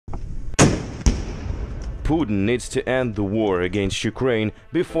Putin needs to end the war against Ukraine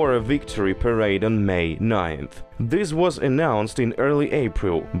before a victory parade on May 9th. This was announced in early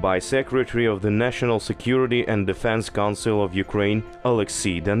April by Secretary of the National Security and Defense Council of Ukraine,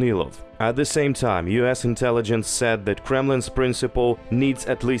 Alexei Danilov. At the same time, US intelligence said that Kremlin's principal needs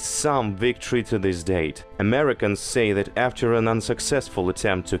at least some victory to this date. Americans say that after an unsuccessful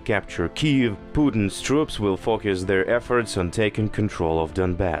attempt to capture Kyiv, Putin's troops will focus their efforts on taking control of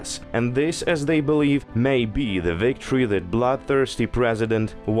Donbass. And this, as they believe, may be the victory that bloodthirsty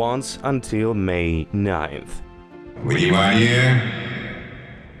president wants until May 9th. Внимание!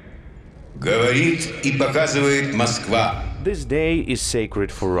 Говорит и показывает Москва. This day is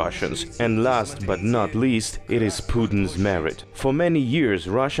sacred for Russians, and last but not least, it is Putin's merit. For many years,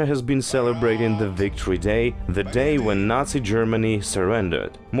 Russia has been celebrating the Victory Day, the day when Nazi Germany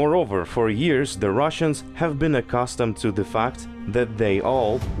surrendered. Moreover, for years, the Russians have been accustomed to the fact that they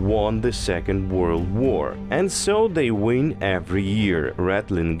all won the Second World War, and so they win every year,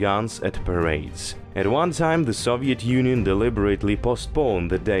 rattling guns at parades. At one time, the Soviet Union deliberately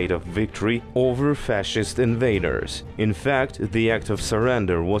postponed the date of victory over fascist invaders. In fact, the act of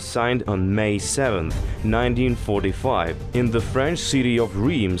surrender was signed on May 7, 1945, in the French city of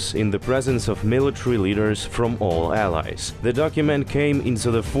Reims in the presence of military leaders from all allies. The document came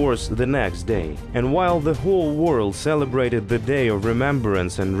into the force the next day, and while the whole world celebrated the Day of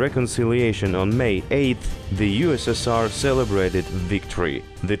Remembrance and Reconciliation on May 8, the USSR celebrated victory.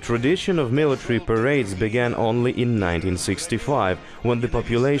 The tradition of military parades began only in 1965, when the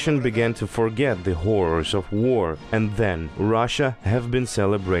population began to forget the horrors of war, and then Russia have been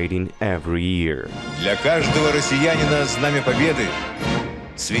celebrating every year. Для каждого россиянина Знамя Победы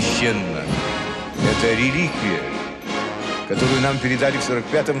священно. Это реликвия, которую нам передали в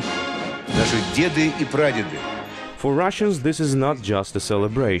 45-м наши деды и прадеды. For Russians, this is not just a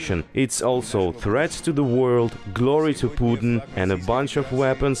celebration, it's also threats to the world, glory to Putin, and a bunch of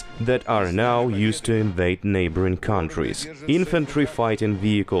weapons that are now used to invade neighboring countries. Infantry fighting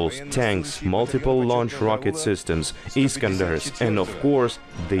vehicles, tanks, multiple launch rocket systems, Iskanders, and of course,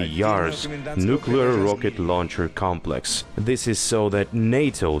 the Yars, nuclear rocket launcher complex. This is so that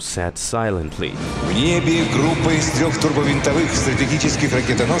NATO sat silently. В небе группа из 3 турбовинтовых стратегических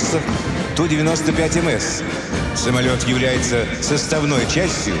ракетоносцев Ту-95МС. Самолет является составной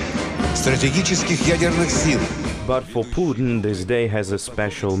частью стратегических ядерных сил. But for Putin, this day has a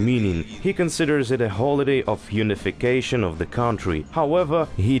special meaning. He considers it a holiday of unification of the country. However,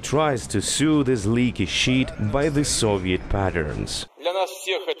 he tries to sue this leaky sheet by the Soviet patterns. Для нас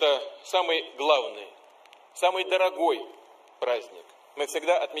всех это самый главный, самый дорогой праздник. Мы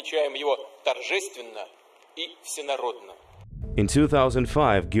всегда отмечаем его торжественно и всенародно. In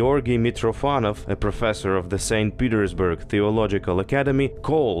 2005, Georgy Mitrofanov, a professor of the St. Petersburg Theological Academy,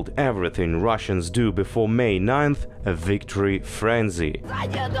 called everything Russians do before May 9th a victory frenzy.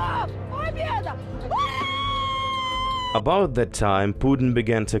 About that time, Putin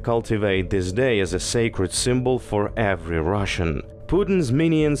began to cultivate this day as a sacred symbol for every Russian. Putin's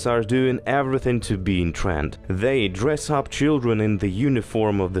minions are doing everything to be in trend. They dress up children in the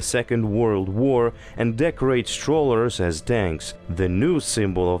uniform of the Second World War and decorate strollers as tanks. The new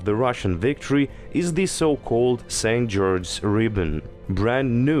symbol of the Russian victory is the so-called St. George's ribbon.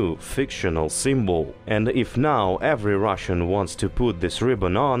 Brand new fictional symbol. And if now every Russian wants to put this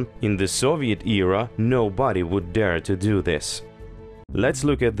ribbon on, in the Soviet era nobody would dare to do this. Let's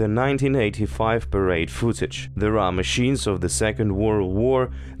look at the 1985 parade footage. There are machines of the Second World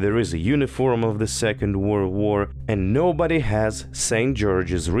War, there is a uniform of the Second World War, and nobody has St.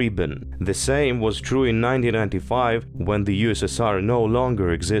 George's ribbon. The same was true in 1995, when the USSR no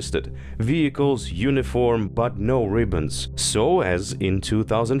longer existed. Vehicles, uniform, but no ribbons. So as in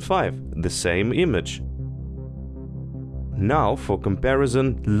 2005, the same image. Now, for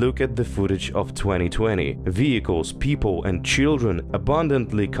comparison, look at the footage of 2020. Vehicles, people and children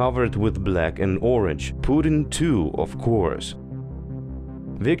abundantly covered with black and orange. Putin too, of course.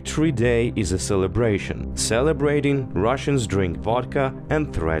 Victory Day is a celebration. Celebrating, Russians drink vodka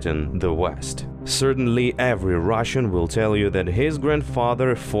and threaten the West. Certainly every Russian will tell you that his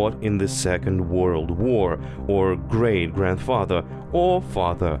grandfather fought in the Second World War, or great-grandfather, or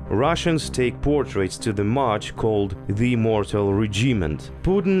father. Russians take portraits to the march called the Immortal Regiment.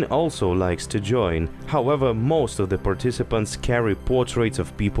 Putin also likes to join, however most of the participants carry portraits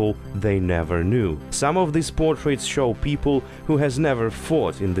of people they never knew. Some of these portraits show people who has never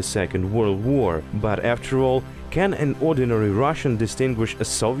fought in the Second World War, but after all, can an ordinary Russian distinguish a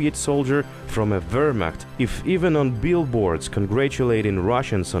Soviet soldier from a Wehrmacht if even on billboards congratulating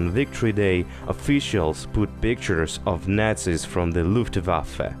Russians on Victory Day, officials put pictures of Nazis from the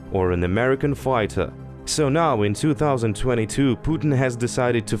Luftwaffe or an American fighter? So now, in 2022, Putin has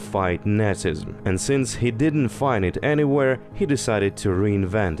decided to fight Nazism, and since he didn't find it anywhere, he decided to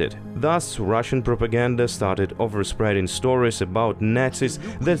reinvent it. Thus, Russian propaganda started overspreading stories about Nazis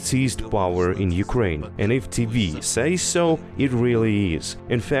that seized power in Ukraine. And if TV says so, it really is.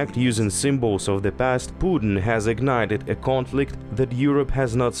 In fact, using symbols of the past, Putin has ignited a conflict that Europe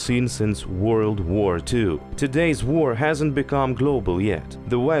has not seen since World War II. Today's war hasn't become global yet.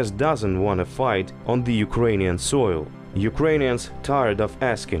 The West doesn't want to fight on the Ukrainian soil. Ukrainians tired of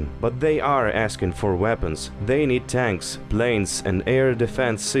asking, but they are asking for weapons. They need tanks, planes and air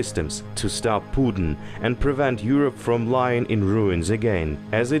defense systems to stop Putin and prevent Europe from lying in ruins again,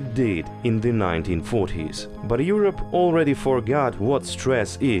 as it did in the 1940s. But Europe already forgot what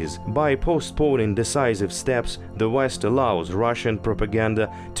stress is. By postponing decisive steps, the West allows Russian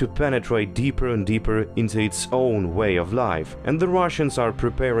propaganda to penetrate deeper and deeper into its own way of life. And the Russians are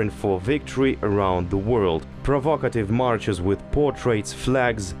preparing for victory around the world. Provocative marches with portraits,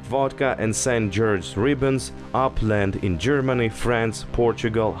 flags, vodka and St. George's ribbons upland in Germany, France,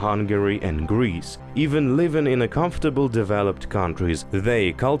 Portugal, Hungary and Greece. Even living in a comfortable developed countries,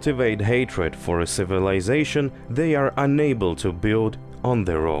 they cultivate hatred for a civilization they are unable to build on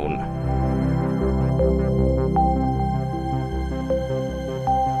their own.